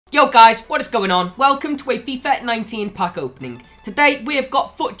Yo guys, what is going on? Welcome to a FIFA 19 pack opening. Today we have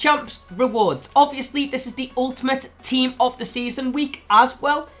got FUT Champs rewards. Obviously this is the ultimate team of the season week as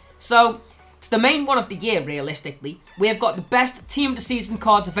well. So it's the main one of the year realistically. We have got the best team of the season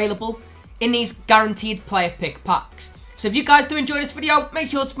cards available in these guaranteed player pick packs. So if you guys do enjoy this video, make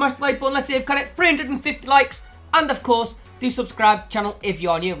sure to smash the like button. Let's see if we can hit 350 likes. And of course, do subscribe to the channel if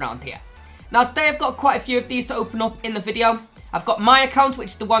you are new around here. Now today I've got quite a few of these to open up in the video. I've got my account,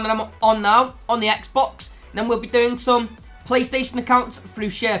 which is the one that I'm on now, on the Xbox. And then we'll be doing some PlayStation accounts through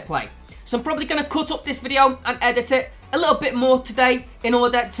SharePlay. So I'm probably going to cut up this video and edit it a little bit more today in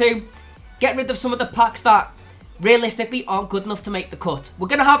order to get rid of some of the packs that realistically aren't good enough to make the cut. We're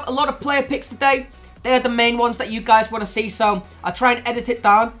going to have a lot of player picks today. They are the main ones that you guys want to see, so I'll try and edit it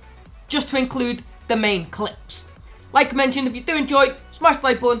down just to include the main clips. Like I mentioned, if you do enjoy, smash the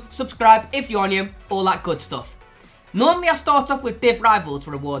like button, subscribe if you're new, all that good stuff. Normally I start off with Div Rivals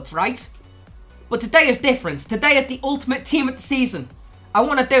rewards, right? But today is different. Today is the ultimate team of the season. I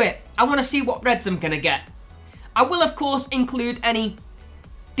want to do it. I want to see what reds I'm going to get. I will of course include any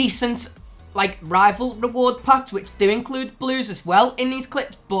decent like rival reward packs, which do include blues as well in these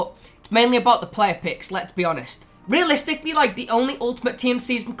clips, but it's mainly about the player picks, let's be honest. Realistically, like the only ultimate team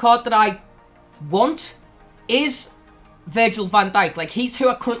season card that I want is Virgil van Dijk. Like he's who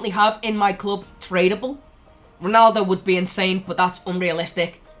I currently have in my club tradable. Ronaldo would be insane, but that's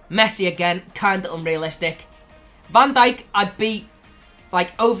unrealistic. Messi again, kinda unrealistic. Van Dijk, I'd be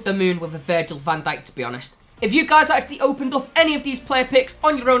like over the moon with a Virgil van Dijk, to be honest. If you guys actually opened up any of these player picks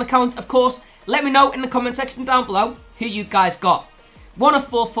on your own account, of course, let me know in the comment section down below who you guys got. One of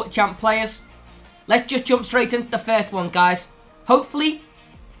 4 FUT Champ players. Let's just jump straight into the first one, guys. Hopefully,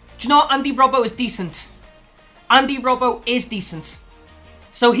 do you know what? Andy Robbo is decent. Andy Robbo is decent.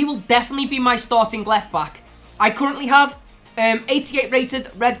 So he will definitely be my starting left back. I currently have 88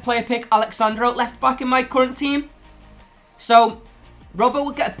 rated red player pick Alexandro left back in my current team. So Robbo will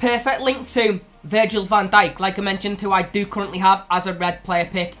get a perfect link to Virgil van Dijk, like I mentioned, who I do currently have as a red player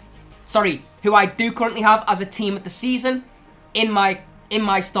pick. Sorry, who I do currently have as a team of the season in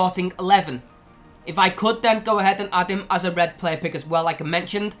my starting 11. If I could then go ahead and add him as a red player pick as well, like I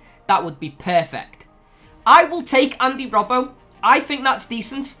mentioned, that would be perfect. I will take Andy Robbo. I think that's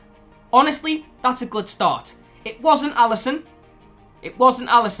decent. Honestly, that's a good start. It wasn't Alisson. It wasn't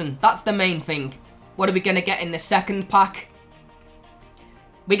Alisson. That's the main thing. What are we going to get in the second pack?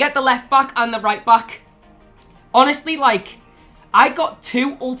 We get the left back and the right back. Honestly, like, I got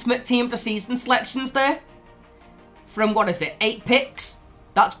 2 Ultimate Team of the Season selections there. From, what is it, 8 picks?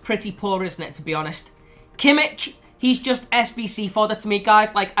 That's pretty poor, isn't it, to be honest? Kimmich, he's just SBC fodder to me,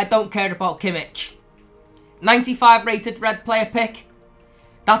 guys. Like, I don't care about Kimmich. 95 rated red player pick.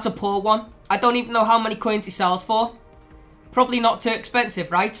 That's a poor one. I don't even know how many coins he sells for. Probably not too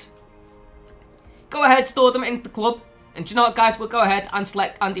expensive, right? Go ahead, store them into the club. And do you know what, guys? We'll go ahead and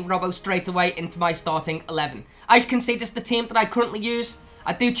select Andy Robbo straight away into my starting 11. As you can see, this is the team that I currently use.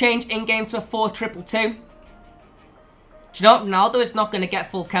 I do change in-game to a 4-2-2. Do you know what? Ronaldo is not going to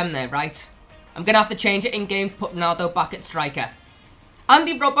get full chem there, right? I'm going to have to change it in-game, put Ronaldo back at striker.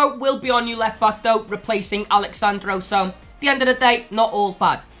 Andy Robbo will be our new left back, though, replacing Alexandro. So, at the end of the day, not all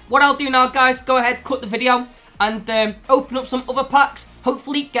bad. What I'll do now, guys, go ahead, cut the video and open up some other packs.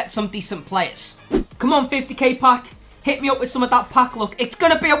 Hopefully, get some decent players. Come on, 50k pack. Hit me up with some of that pack luck. It's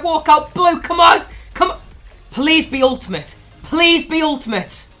going to be a walkout blue. Come on. Come on. Please be ultimate. Please be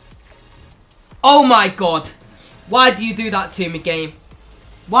ultimate. Oh, my God. Why do you do that to me, game?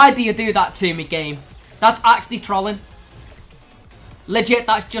 Why do you do that to me, game? That's actually trolling. Legit,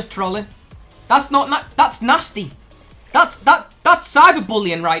 that's just trolling. That's not... That's nasty. That's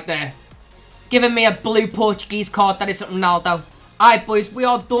cyberbullying right there. Giving me a blue Portuguese card that isn't Ronaldo. Alright, boys, we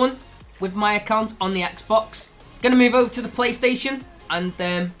are done with my account on the Xbox. Gonna move over to the PlayStation and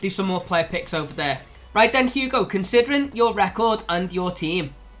do some more player picks over there. Right then, Hugo, considering your record and your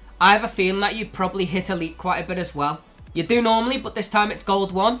team, I have a feeling that you probably hit Elite quite a bit as well. You do normally, but this time it's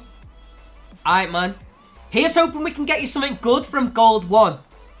Gold 1. Alright, man. Here's hoping we can get you something good from Gold 1.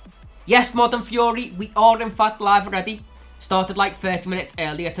 Yes, Modern Fury, we are in fact live already. Started like 30 minutes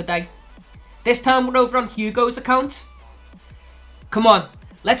earlier today. This time we're over on Hugo's account. Come on,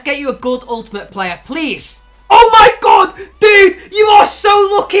 let's get you a good ultimate player, please. Oh my God, dude, you are so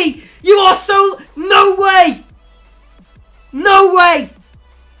lucky. You are so... No way. No way.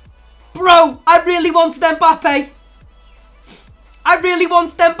 Bro, I really wanted Mbappe. I really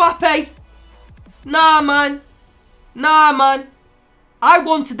wanted Mbappe. Nah, man. Nah, man. I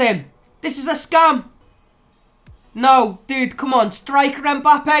wanted him. This is a scam. No, dude, come on. Striker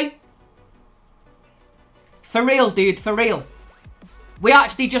Mbappe. For real, dude, for real. We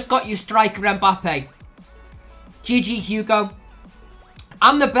actually just got you striker Mbappe. GG, Hugo.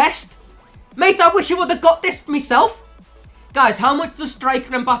 I'm the best. Mate, I wish I would have got this myself. Guys, how much does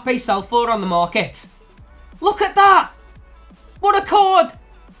striker Mbappe sell for on the market? Look at that. What a card.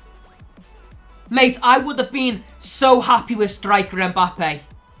 Mate, I would have been so happy with striker Mbappe.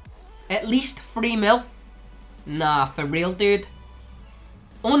 At least 3 mil. Nah, for real, dude.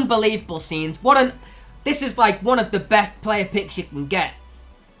 Unbelievable scenes. This is like one of the best player picks you can get.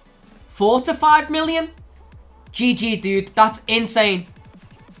 4 to 5 million? GG, dude. That's insane.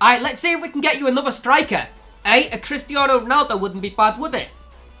 Alright, let's see if we can get you another striker. Eh? A Cristiano Ronaldo wouldn't be bad, would it?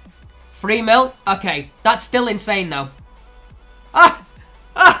 3 mil? Okay, that's still insane now.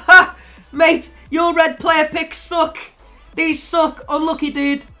 Mate, your red player picks suck. These suck. Unlucky,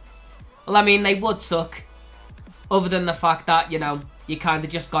 dude. Well, I mean, they would suck. Other than the fact that, you know, you kind of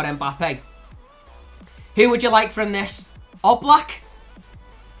just got Mbappe. Who would you like from this? Oblak?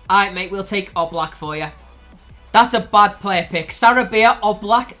 Alright, mate, we'll take Oblak for you. That's a bad player pick. Sarabia,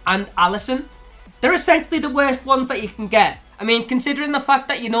 Oblak, and Alisson. They're essentially the worst ones that you can get. I mean, considering the fact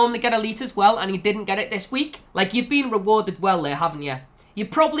that you normally get elite as well, and you didn't get it this week, like, you've been rewarded well there, haven't you? You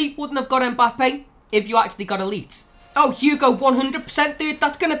probably wouldn't have got Mbappe if you actually got elite. Oh, Hugo, 100%, dude.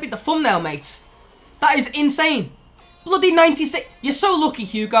 That's going to be the thumbnail, mate. That is insane. Bloody 96. You're so lucky,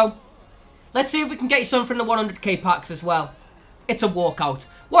 Hugo. Let's see if we can get you some from the 100k packs as well. It's a walkout.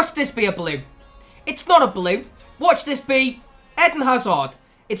 Watch this be a blue. It's not a blue. Watch this be Eden Hazard.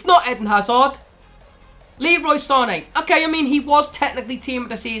 It's not Eden Hazard. Leroy Sané. Okay, I mean, he was technically team of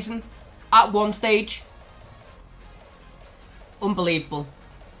the season at one stage. Unbelievable.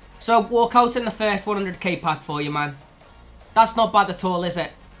 So, walk out in the first 100k pack for you, man. That's not bad at all, is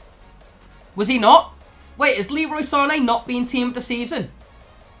it? Was he not? Wait, is Leroy Sané not being team of the season?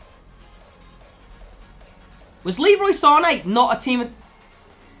 Was Leroy Sané not a team of...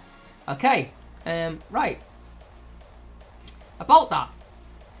 Okay. Right. About that.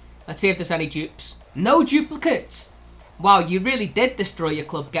 Let's see if there's any dupes. No duplicates. Wow, you really did destroy your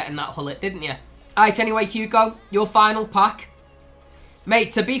club getting that hullet, didn't you? Alright, anyway, Hugo, your final pack.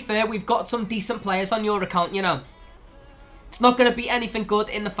 Mate, to be fair, we've got some decent players on your account, you know. It's not going to be anything good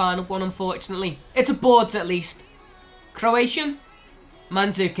in the final one, unfortunately. It's a boards, at least. Croatian?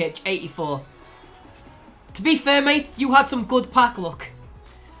 Mandzukic, 84. To be fair, mate, you had some good pack luck.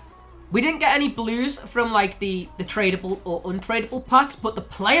 We didn't get any blues from, like, the tradable or untradeable packs, but the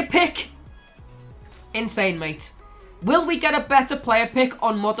player pick? Insane, mate. Will we get a better player pick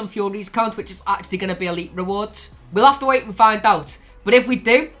on Modern Fury's account, which is actually going to be elite rewards? We'll have to wait and find out. But if we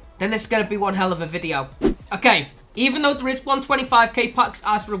do, then this is going to be one hell of a video. Okay, even though there is 125k packs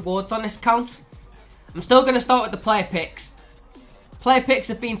as rewards on this account, I'm still going to start with the player picks. Player picks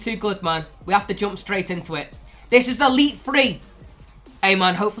have been too good, man. We have to jump straight into it. This is Elite 3. Hey,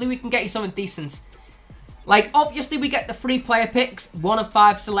 man, hopefully we can get you something decent. Like, obviously we get the free player picks, 1 of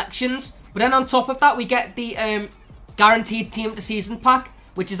 5 selections. But then on top of that, we get the guaranteed team of the season pack,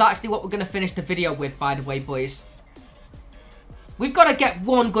 which is actually what we're going to finish the video with, by the way, boys. We've got to get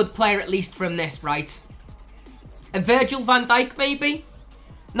one good player at least from this, right? A Virgil van Dijk, maybe?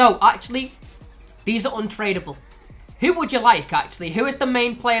 No, actually, these are untradeable. Who would you like, actually? Who is the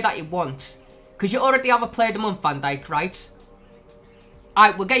main player that you want? Because you already have a player of the month, Van Dijk, right?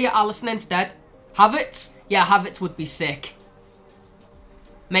 Alright, we'll get you Alisson instead. Havertz? Yeah, Havertz would be sick.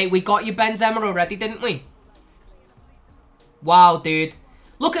 Mate, we got you Benzema already, didn't we? Wow, dude.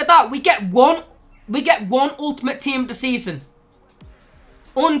 Look at that. We get one ultimate team of the season.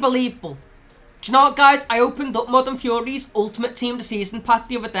 Unbelievable. Do you know what, guys? I opened up Modern Fury's ultimate team of the season pack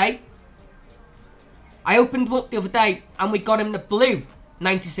the other day. I opened them up the other day and we got him the blue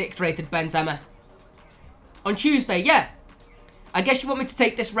 96 rated Benzema. On Tuesday, yeah. I guess you want me to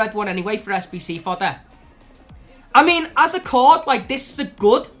take this red one anyway for SBC fodder. I mean, as a card, like, this is a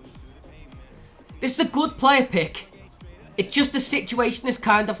good player pick. It's just the situation is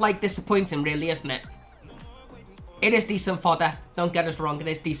kind of, like, disappointing, really, isn't it? It is decent fodder. Don't get us wrong, it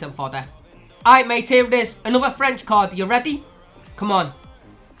is decent fodder. Alright, mate, here it is. Another French card. Are you ready? Come on.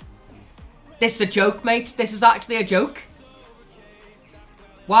 This is a joke, mate. This is actually a joke.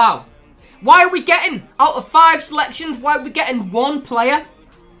 Wow. Why are we getting, out of 5 selections, why are we getting one player?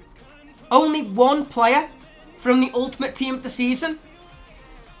 Only one player from the ultimate team of the season?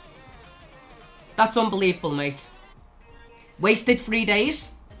 That's unbelievable, mate. Wasted 3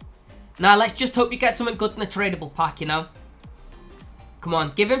 days. Now, let's just hope you get something good in the tradable pack, you know? Come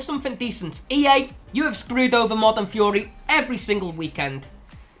on, give him something decent. EA, you have screwed over Modern Fury every single weekend.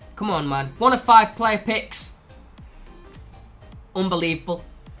 Come on, man. 1 of 5 player picks. Unbelievable.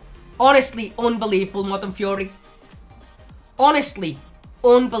 Honestly, unbelievable, Modern Fury. Honestly,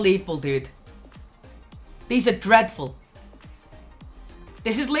 Unbelievable, dude. These are dreadful.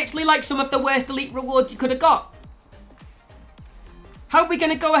 This is literally like some of the worst elite rewards you could have got. How are we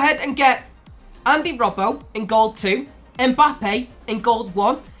going to go ahead and get Andy Robbo in gold 2, Mbappe in gold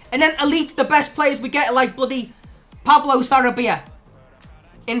 1, and then elite the best players we get like bloody Pablo Sarabia?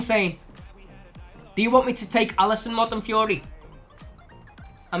 Insane. Do you want me to take Alisson, Modern Fury?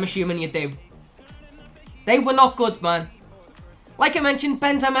 I'm assuming you do. They were not good, man. Like I mentioned,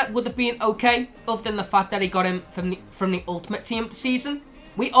 Benzema would have been okay, other than the fact that he got him from the Ultimate Team of the season.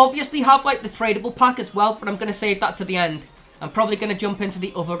 We obviously have like the tradable pack as well, but I'm going to save that to the end. I'm probably going to jump into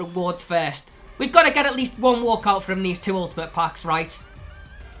the other rewards first. We've got to get at least one walkout from these 2 Ultimate packs, right?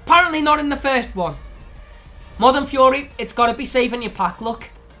 Apparently not in the first one. Modern Fury, it's got to be saving your pack luck.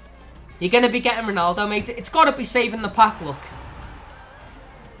 You're going to be getting Ronaldo, mate. It's got to be saving the pack luck.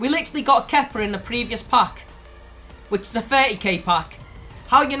 We literally got Kepa in the previous pack, which is a 30k pack.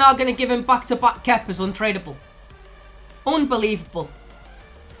 How are you now going to give him back-to-back Kepas untradeable? Unbelievable.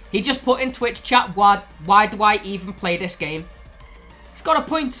 He just put in Twitch chat, why do I even play this game? He's got a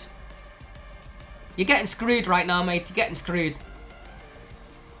point. You're getting screwed right now, mate. You're getting screwed.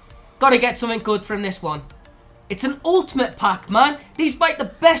 Gotta get something good from this one. It's an ultimate pack, man. These are like the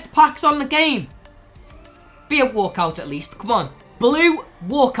best packs on the game. Be a walkout at least. Come on. Blue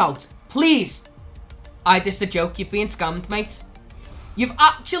walkout. Please. This is a joke. You've been scammed, mate. You've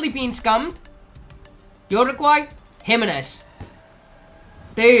actually been scammed. Uruguay. Jimenez.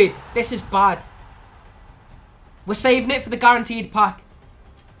 Dude, this is bad. We're saving it for the guaranteed pack.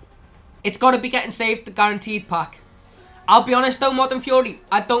 It's got to be getting saved, the guaranteed pack. I'll be honest though, Modern Fury,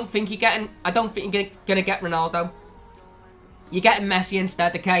 I don't think you're gonna get Ronaldo. You're getting Messi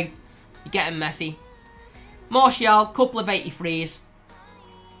instead, okay? You're getting Messi. Martial, couple of 83s.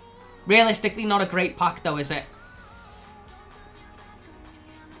 Realistically, not a great pack though, is it?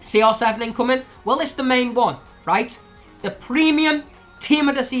 CR7 incoming. Well, it's the main one, right? The premium Team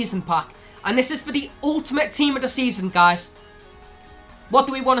of the Season pack. And this is for the ultimate Team of the Season, guys. What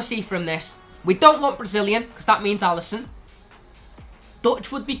do we want to see from this? We don't want Brazilian, because that means Alisson.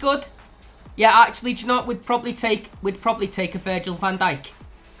 Dutch would be good. Yeah, actually, do you know what? We'd probably take a Virgil van Dijk.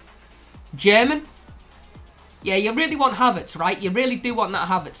 German. Yeah, you really want Havertz, right? You really do want that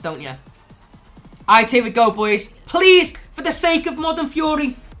Havertz, don't you? Alright, here we go, boys. Please, for the sake of Modern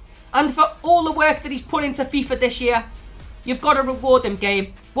Fury, and for all the work that he's put into FIFA this year, you've got to reward him,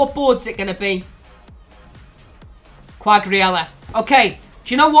 game. What board's it going to be? Quagliarella. Okay,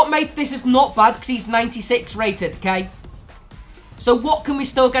 do you know what, mate? This is not bad because he's 96 rated, okay? So what can we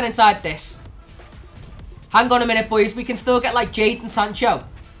still get inside this? Hang on a minute, boys. We can still get, like, Jadon Sancho.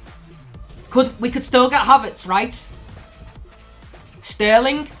 We could still get Havertz, right?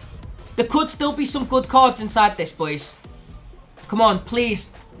 Sterling. There could still be some good cards inside this, boys. Come on,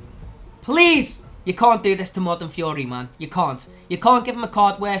 please. Please! You can't do this to Modern Fury, man. You can't. You can't give him a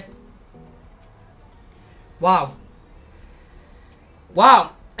card where... Wow.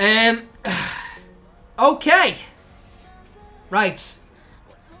 Wow. Okay. Right.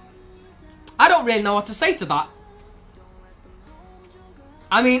 I don't really know what to say to that.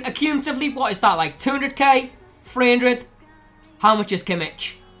 I mean, accumulatively, what is that? Like 200k? 300? How much is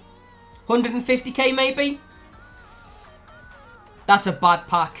Kimmich? 150k maybe? That's a bad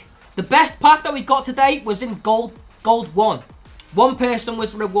pack. The best pack that we got today was in gold 1. One person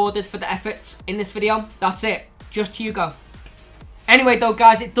was rewarded for the efforts in this video. That's it. Just Hugo. Anyway though,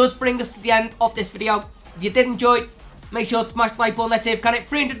 guys, it does bring us to the end of this video. If you did enjoy, make sure to smash the like button. Let's see if we can hit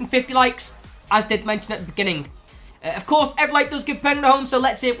 350 likes, as did mention at the beginning. Of course, every like does give Penguin a home, so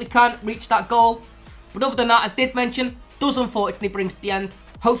let's see if we can reach that goal. But other than that, as did mention, does unfortunately bring us to the end.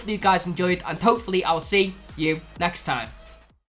 Hopefully you guys enjoyed, and hopefully I'll see you next time.